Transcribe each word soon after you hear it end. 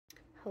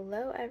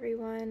Hello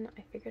everyone!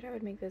 I figured I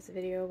would make this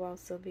video while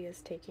Sylvie is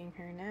taking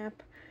her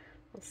nap.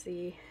 We'll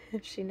see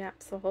if she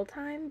naps the whole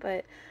time,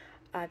 but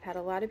I've had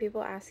a lot of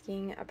people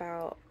asking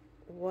about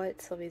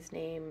what Sylvie's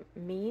name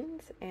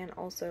means and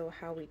also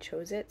how we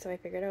chose it, so I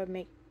figured I would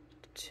make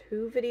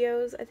two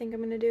videos I think I'm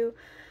going to do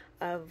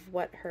of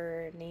what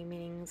her name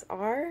meanings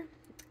are,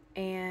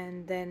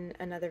 and then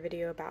another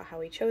video about how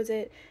we chose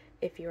it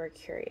if you are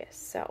curious.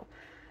 So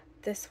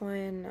this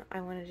one I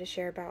wanted to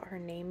share about her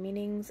name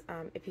meanings.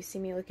 If you see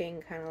me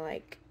looking kind of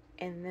like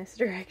in this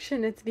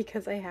direction, it's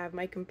because I have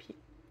my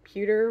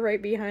computer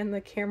right behind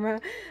the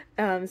camera,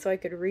 so I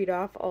could read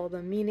off all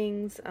the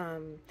meanings.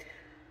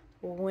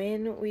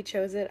 When we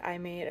chose it, I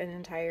made an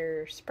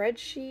entire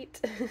spreadsheet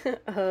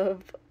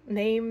of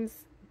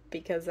names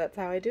because that's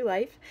how I do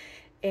life.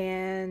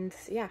 And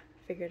yeah,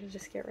 figured to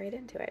just get right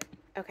into it.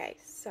 Okay,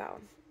 so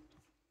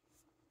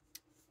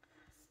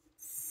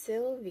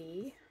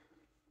Sylvie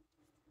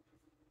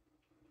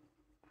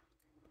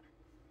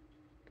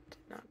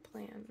not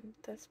plan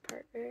this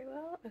part very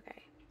well.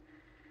 Okay.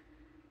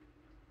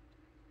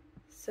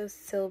 So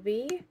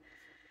Sylvie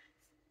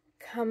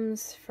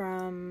comes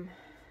from,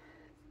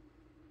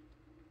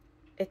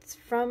 it's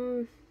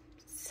from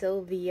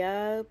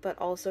Sylvia, but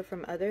also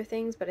from other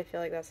things, but I feel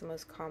like that's the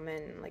most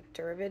common, like,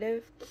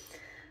 derivative.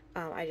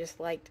 I just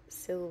liked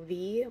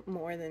Sylvie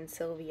more than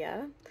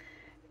Sylvia.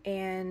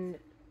 And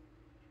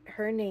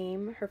her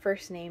name, her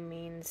first name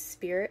means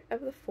spirit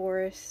of the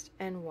forest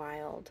and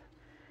wild.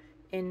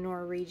 In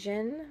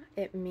Norwegian,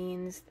 it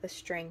means the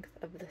strength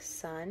of the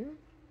sun,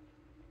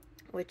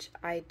 which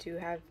I do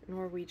have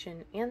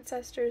Norwegian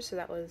ancestors, so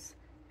that was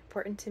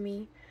important to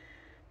me.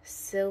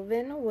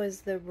 Sylvan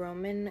was the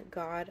Roman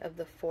god of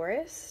the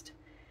forest,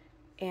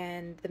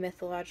 and the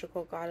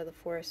mythological god of the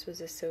forest was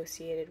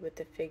associated with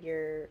the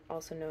figure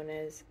also known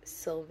as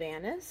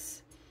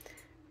Sylvanus,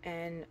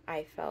 and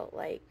I felt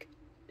like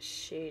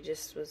she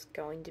just was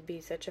going to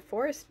be such a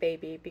forest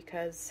baby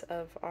because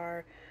of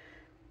our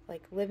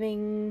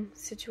living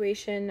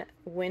situation.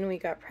 When we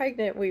got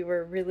pregnant, we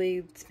were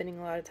really spending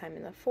a lot of time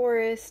in the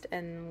forest,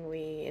 and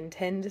we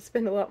intend to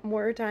spend a lot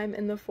more time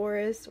in the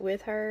forest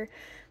with her,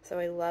 so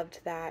I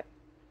loved that.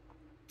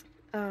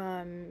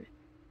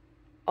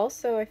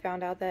 Also, I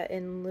found out that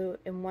in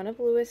one of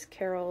Lewis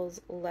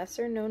Carroll's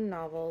lesser known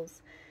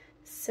novels,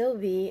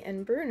 Sylvie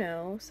and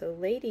Bruno, so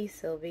Lady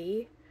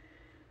Sylvie,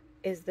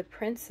 is the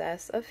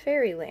princess of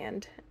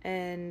fairyland,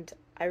 and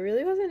I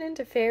really wasn't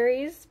into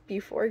fairies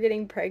before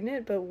getting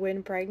pregnant, but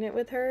when pregnant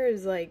with her, it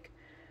was like,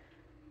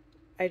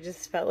 I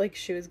just felt like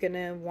she was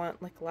gonna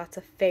want like lots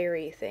of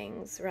fairy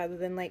things rather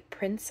than like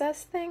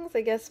princess things. I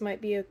guess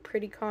might be a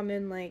pretty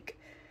common like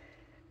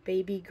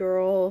baby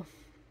girl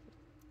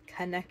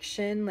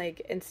connection.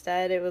 Like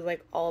instead it was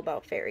like all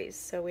about fairies.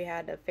 So we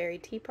had a fairy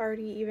tea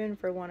party even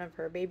for one of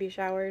her baby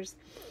showers.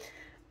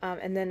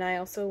 And then I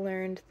also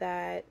learned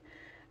that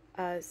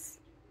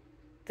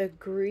the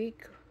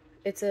Greek,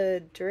 it's a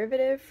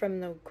derivative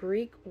from the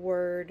Greek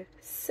word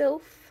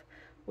sylph,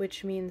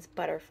 which means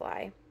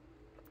butterfly.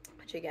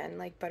 Which again,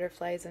 like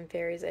butterflies and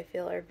fairies, I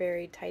feel are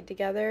very tied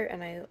together,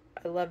 and I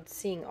loved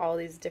seeing all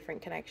these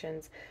different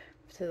connections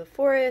to the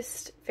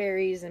forest,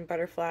 fairies, and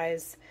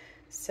butterflies.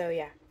 So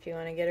yeah, if you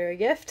want to get her a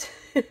gift,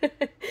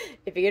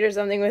 if you get her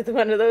something with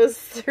one of those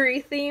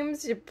three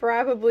themes, you're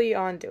probably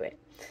onto it.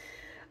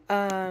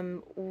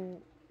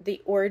 The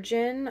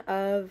origin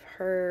of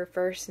her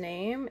first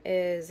name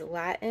is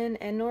Latin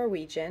and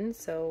Norwegian,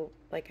 so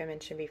like I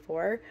mentioned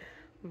before,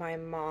 my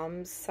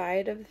mom's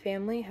side of the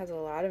family has a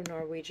lot of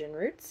Norwegian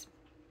roots.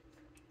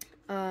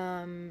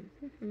 I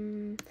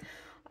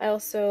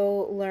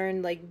also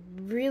learned like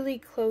really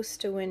close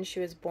to when she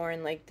was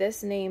born, like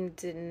this name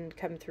didn't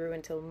come through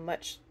until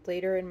much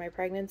later in my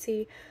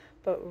pregnancy,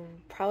 but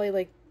probably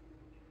like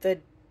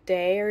the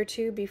day or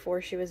two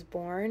before she was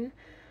born,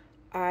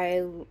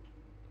 I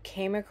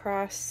came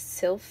across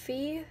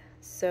Sylphie,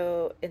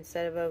 so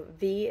instead of a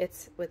V,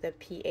 it's with a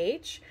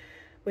PH,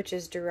 which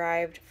is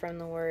derived from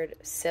the word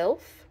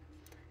sylph,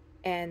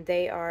 and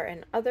they are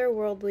an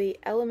otherworldly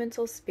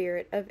elemental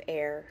spirit of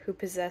air who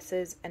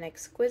possesses an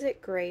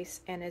exquisite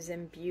grace and is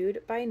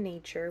imbued by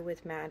nature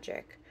with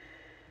magic.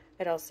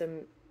 It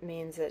also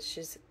means that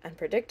she's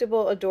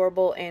unpredictable,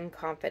 adorable, and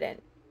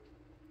confident.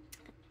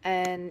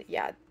 And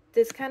yeah,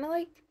 this kind of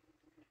like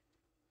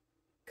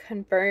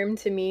confirmed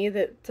to me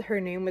that her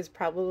name was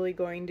probably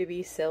going to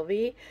be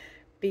Sylvie,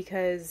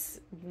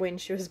 because when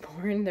she was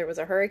born there was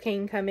a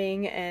hurricane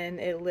coming and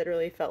it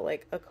literally felt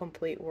like a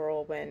complete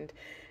whirlwind.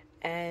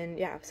 And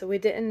yeah, so we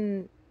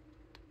didn't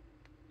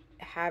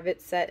have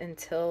it set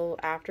until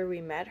after we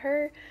met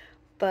her,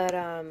 but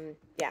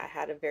yeah, I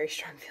had a very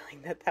strong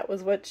feeling that that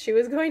was what she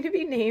was going to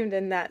be named,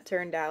 and that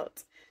turned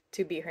out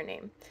to be her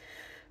name.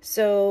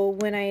 So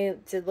when I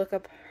did look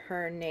up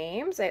her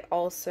names, I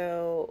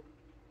also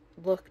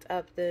looked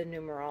up the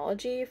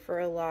numerology for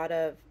a lot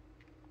of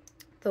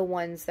the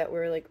ones that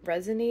were like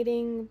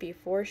resonating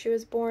before she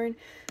was born.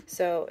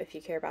 So if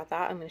you care about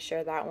that, I'm going to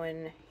share that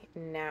one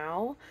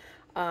now.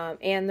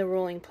 And the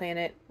ruling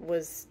planet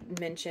was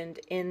mentioned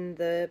in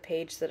the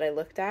page that I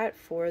looked at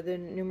for the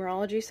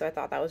numerology, so I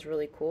thought that was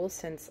really cool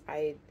since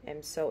I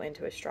am so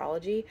into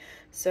astrology.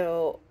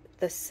 So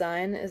the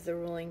sun is the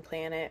ruling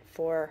planet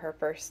for her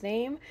first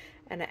name,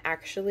 and I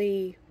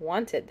actually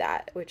wanted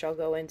that, which I'll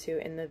go into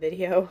in the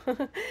video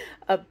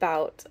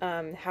about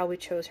how we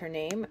chose her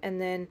name. And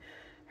then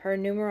her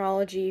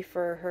numerology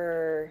for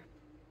her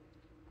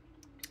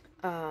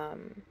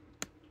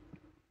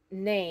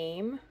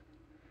name,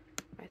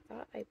 I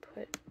thought I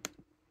put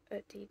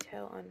a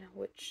detail on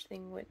which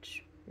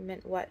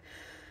meant what.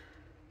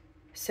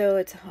 So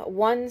it's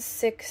 1,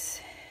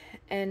 6,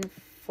 and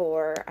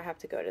 4. I have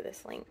to go to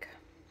this link.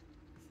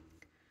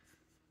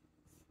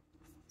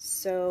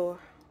 So,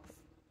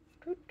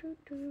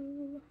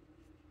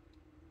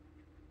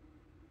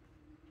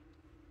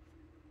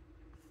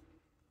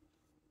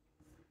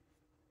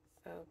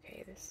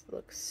 okay, this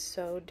looks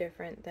so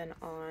different than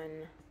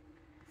on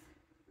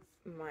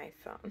my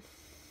phone.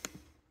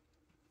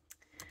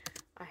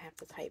 I have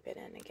to type it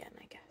in again,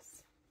 I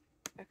guess.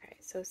 Okay,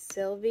 so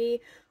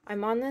Sylvie,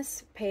 I'm on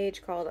this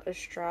page called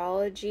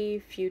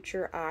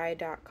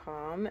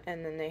astrologyfutureeye.com,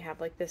 and then they have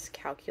like this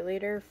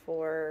calculator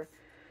for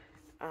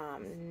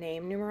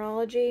name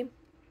numerology,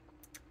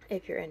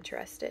 if you're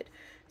interested.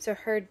 So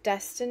her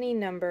destiny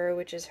number,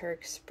 which is her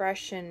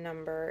expression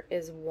number,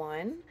 is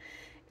 1.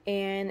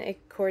 And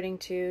according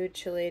to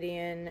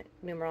Chilean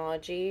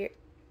numerology,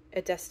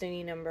 a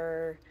destiny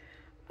number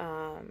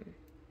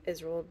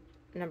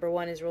number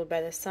 1 is ruled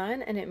by the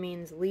sun, and it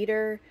means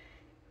leader,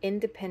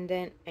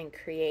 independent, and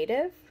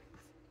creative.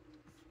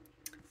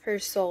 Her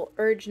soul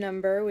urge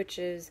number, which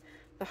is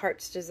the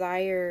heart's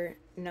desire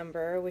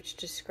number, which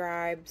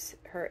describes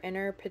her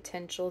inner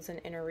potentials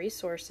and inner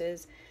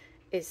resources,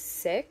 is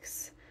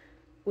 6,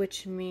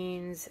 which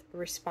means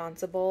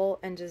responsible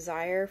and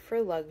desire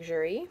for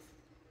luxury,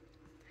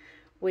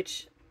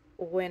 which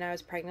when I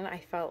was pregnant, I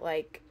felt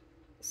like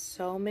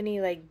so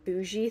many like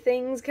bougie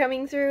things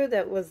coming through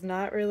that was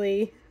not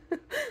really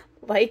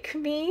like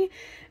me.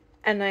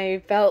 And I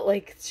felt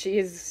like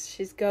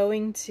she's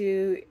going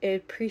to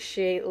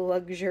appreciate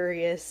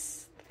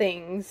luxurious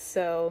things.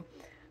 So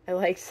I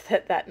liked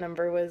that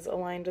number was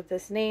aligned with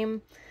this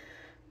name.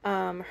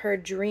 Her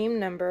dream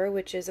number,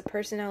 which is a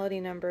personality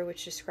number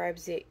which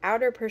describes the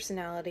outer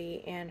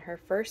personality and her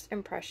first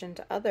impression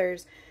to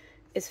others,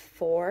 is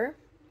 4,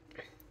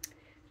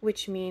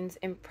 which means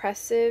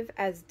impressive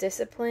as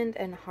disciplined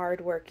and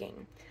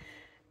hardworking.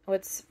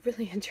 What's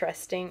really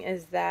interesting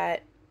is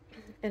that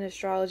in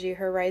astrology,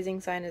 her rising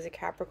sign is a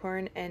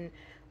Capricorn, and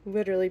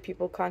literally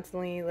people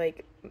constantly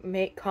like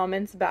make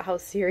comments about how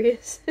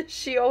serious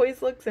she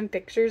always looks in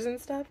pictures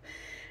and stuff,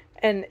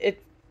 and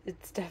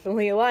it's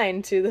definitely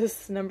aligned to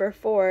this number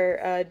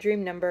 4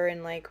 dream number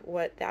and like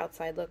what the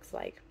outside looks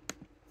like.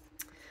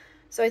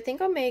 So I think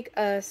I'll make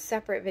a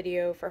separate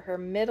video for her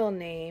middle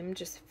name,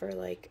 just for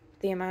like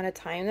the amount of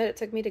time that it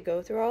took me to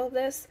go through all of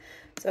this.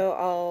 So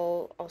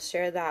I'll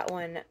share that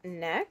one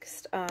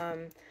next.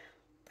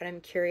 But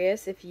I'm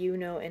curious if you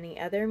know any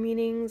other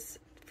meanings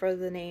for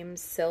the name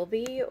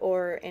Sylvie,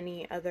 or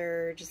any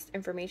other just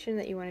information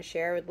that you want to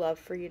share. I would love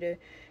for you to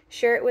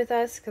share it with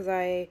us, because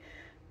I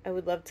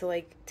would love to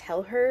like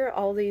tell her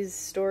all these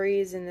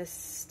stories and this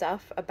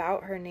stuff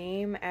about her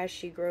name as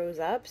she grows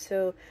up.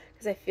 So,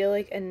 because I feel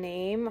like a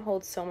name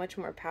holds so much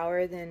more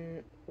power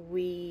than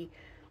we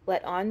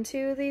let on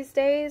to these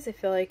days. I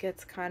feel like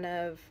it's kind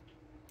of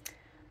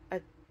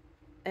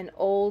an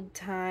old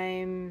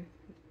time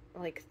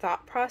like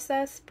thought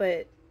process,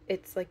 but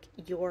it's like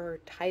your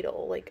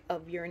title like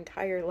of your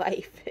entire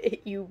life.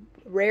 You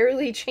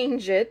rarely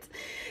change it,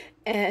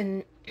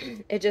 and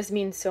it just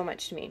means so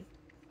much to me.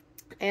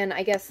 And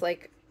I guess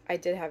like I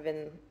did have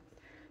in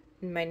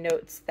my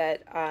notes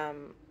that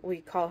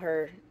we call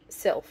her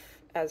Sylph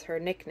as her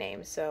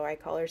nickname, so I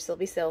call her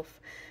Sylvie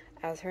Sylph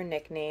as her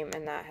nickname,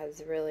 and that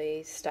has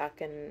really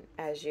stuck. And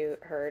as you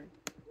heard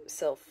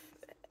Sylph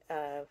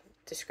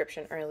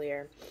description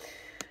earlier,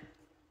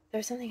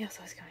 there's something else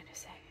I was going to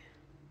say.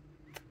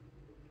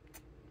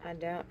 I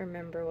don't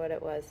remember what it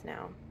was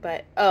now,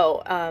 but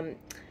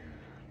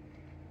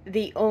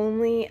the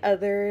only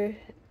other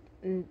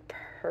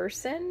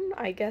person,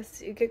 I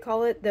guess you could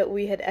call it, that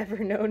we had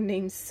ever known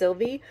named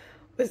Sylvie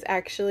was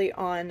actually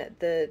on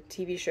the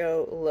TV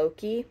show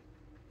Loki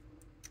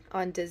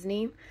on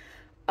Disney.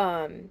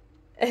 And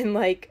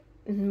like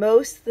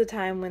most of the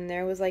time when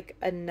there was like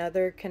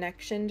another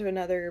connection to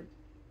another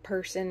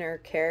person or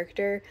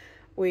character,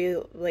 we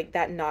like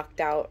that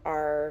knocked out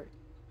our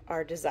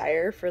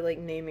desire for like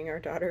naming our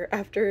daughter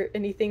after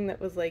anything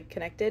that was like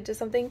connected to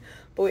something.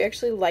 But we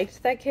actually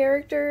liked that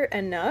character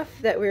enough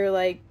that we were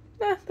like,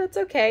 that's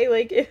okay.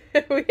 Like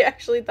we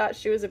actually thought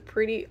she was a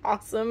pretty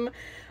awesome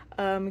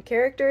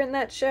character in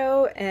that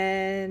show.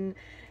 And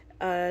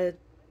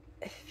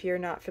if you're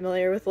not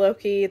familiar with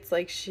Loki, it's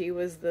like she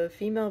was the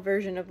female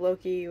version of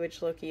Loki,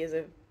 which Loki is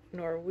a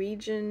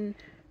Norwegian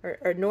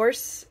or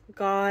Norse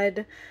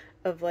god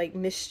of like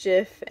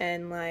mischief,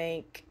 and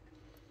like,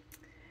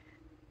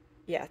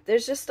 yeah,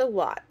 there's just a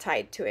lot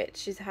tied to it.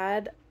 She's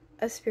had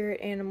a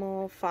spirit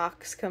animal,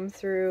 fox, come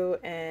through.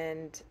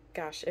 And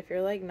gosh, if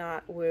you're like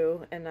not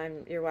woo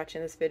and you're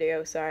watching this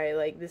video, sorry,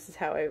 like this is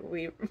how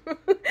we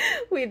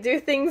we do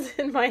things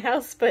in my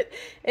house. But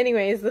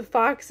anyways, the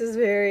fox is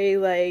very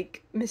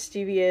like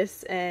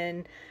mischievous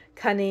and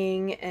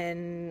cunning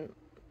and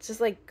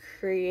just like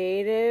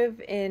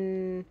creative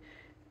in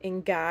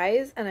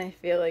guys, and I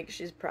feel like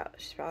she's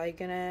probably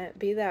gonna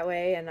be that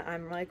way, and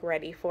I'm like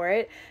ready for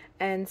it.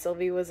 And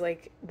Sylvie was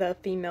like the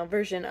female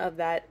version of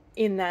that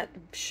in that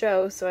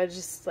show, so I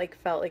just like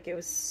felt like it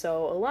was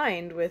so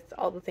aligned with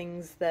all the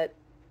things that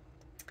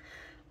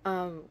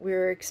we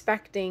were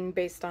expecting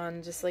based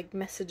on just like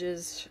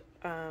messages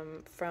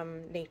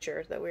from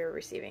nature that we were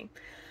receiving.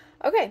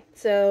 Okay,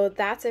 so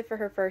that's it for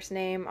her first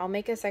name. I'll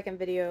make a second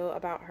video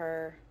about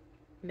her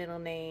middle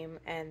name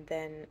and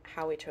then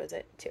how we chose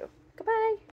it too. Goodbye!